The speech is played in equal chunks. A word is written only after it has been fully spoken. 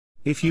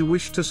If you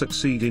wish to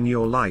succeed in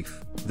your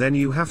life, then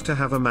you have to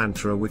have a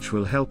mantra which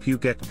will help you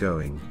get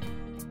going.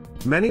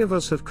 Many of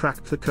us have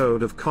cracked the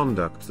code of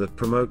conduct that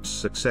promotes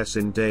success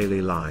in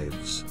daily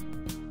lives.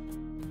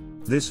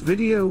 This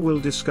video will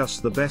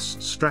discuss the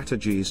best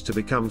strategies to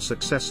become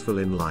successful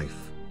in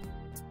life.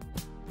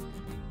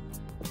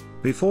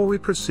 Before we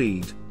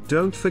proceed,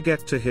 don't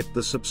forget to hit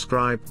the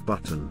subscribe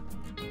button.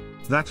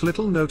 That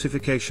little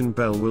notification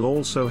bell will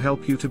also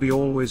help you to be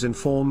always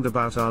informed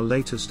about our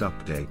latest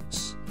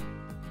updates.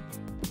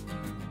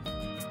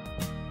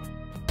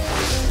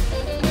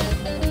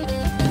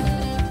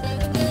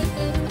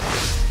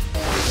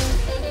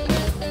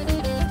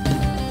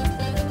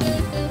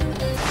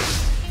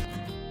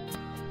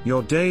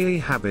 Your daily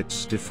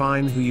habits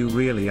define who you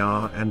really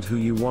are and who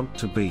you want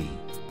to be.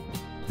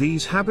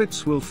 These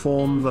habits will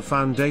form the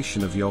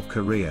foundation of your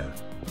career.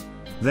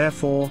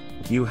 Therefore,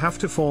 you have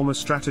to form a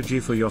strategy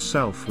for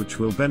yourself which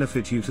will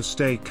benefit you to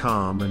stay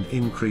calm and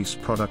increase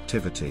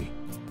productivity.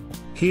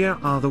 Here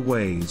are the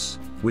ways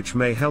which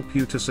may help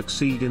you to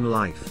succeed in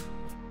life.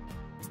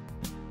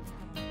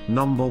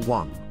 Number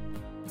 1.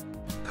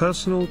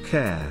 Personal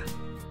care.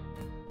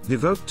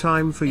 Devote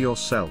time for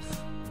yourself.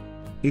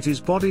 It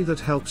is body that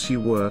helps you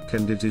work,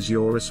 and it is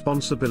your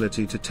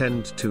responsibility to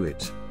tend to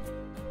it.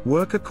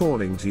 Work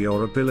according to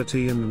your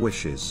ability and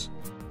wishes.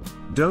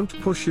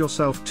 Don't push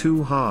yourself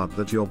too hard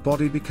that your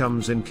body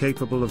becomes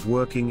incapable of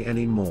working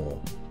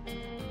anymore.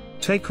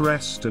 Take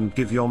rest and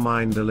give your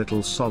mind a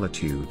little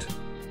solitude.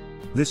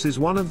 This is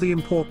one of the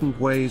important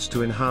ways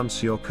to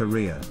enhance your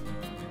career.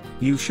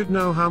 You should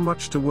know how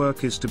much to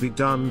work is to be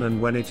done,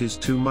 and when it is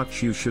too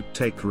much you should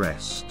take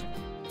rest.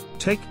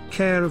 Take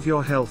care of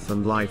your health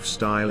and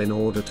lifestyle in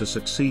order to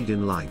succeed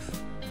in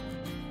life.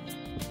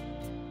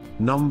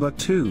 Number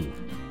 2.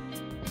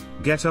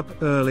 Get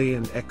up early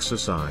and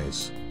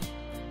exercise.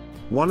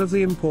 One of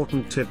the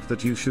important tips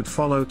that you should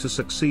follow to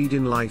succeed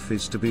in life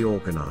is to be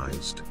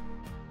organized.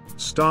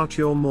 Start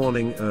your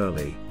morning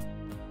early.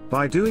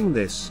 By doing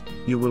this,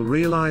 you will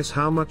realize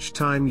how much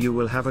time you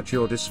will have at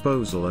your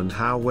disposal and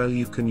how well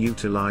you can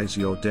utilize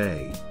your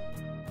day.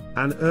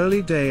 An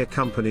early day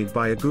accompanied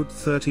by a good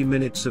 30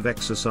 minutes of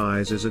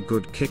exercise is a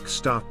good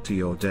kick-start to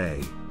your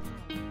day.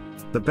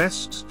 The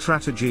best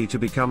strategy to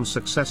become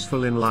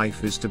successful in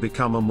life is to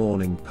become a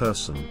morning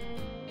person.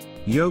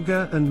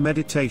 Yoga and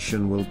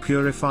meditation will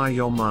purify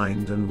your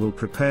mind and will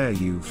prepare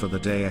you for the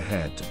day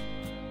ahead.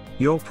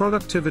 Your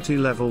productivity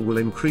level will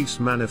increase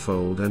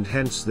manifold, and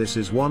hence this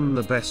is one of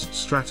the best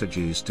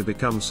strategies to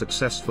become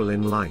successful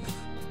in life.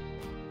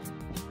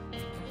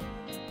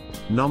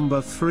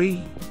 Number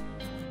 3.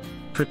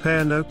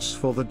 Prepare notes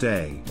for the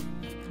day.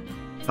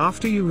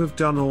 After you have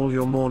done all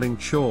your morning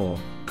chore,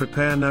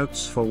 prepare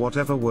notes for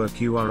whatever work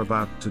you are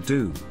about to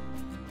do.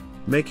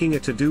 Making a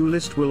to-do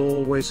list will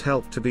always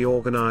help to be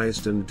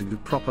organized and do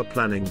proper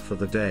planning for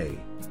the day.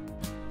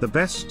 The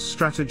best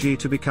strategy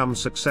to become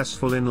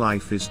successful in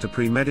life is to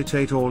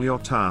premeditate all your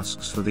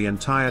tasks for the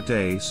entire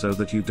day so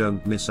that you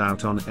don't miss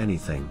out on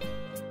anything.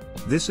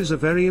 This is a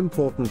very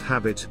important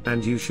habit,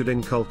 and you should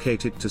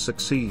inculcate it to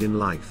succeed in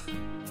life.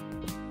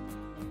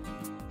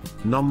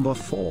 Number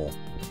 4.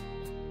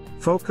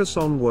 Focus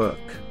on work.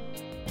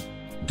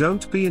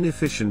 Don't be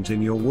inefficient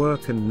in your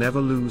work and never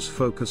lose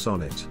focus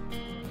on it.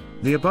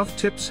 The above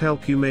tips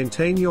help you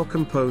maintain your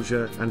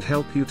composure and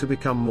help you to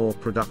become more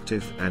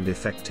productive and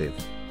effective.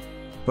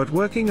 But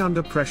working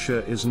under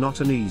pressure is not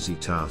an easy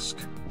task.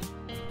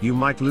 You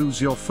might lose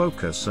your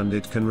focus and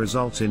it can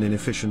result in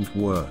inefficient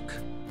work.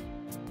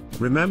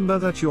 Remember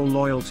that your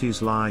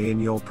loyalties lie in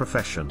your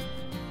profession.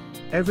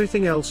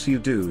 Everything else you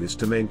do is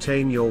to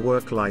maintain your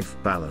work-life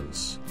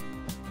balance.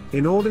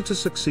 In order to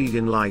succeed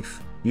in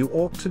life, you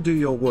ought to do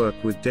your work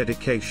with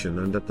dedication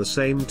and at the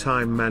same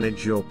time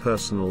manage your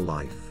personal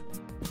life.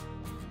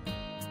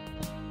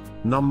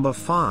 Number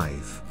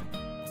 5.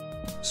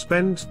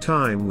 Spend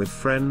time with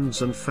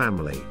friends and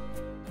family.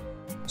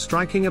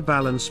 Striking a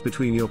balance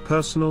between your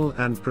personal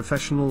and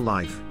professional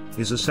life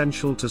is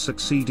essential to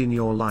succeed in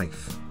your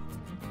life.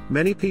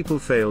 Many people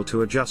fail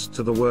to adjust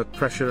to the work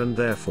pressure and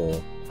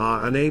therefore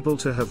are unable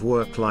to have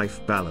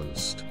work-life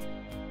balanced.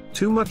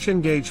 Too much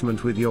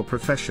engagement with your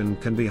profession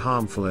can be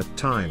harmful at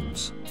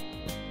times.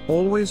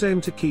 Always aim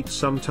to keep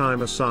some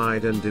time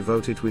aside and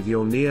devote it with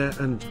your near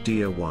and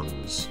dear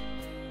ones.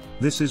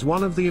 This is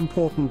one of the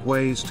important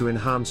ways to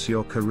enhance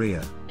your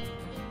career.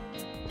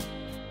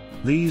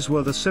 These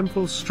were the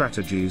simple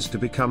strategies to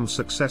become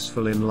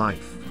successful in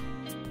life.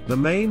 The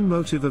main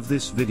motive of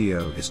this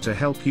video is to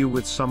help you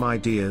with some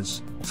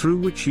ideas, through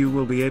which you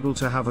will be able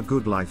to have a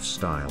good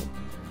lifestyle.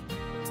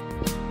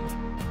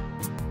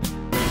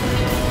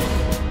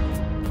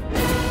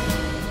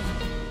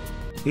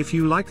 If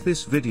you like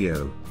this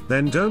video,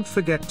 then don't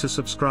forget to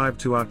subscribe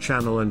to our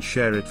channel and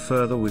share it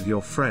further with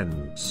your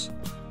friends.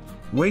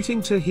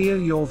 Waiting to hear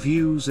your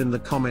views in the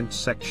comment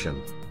section.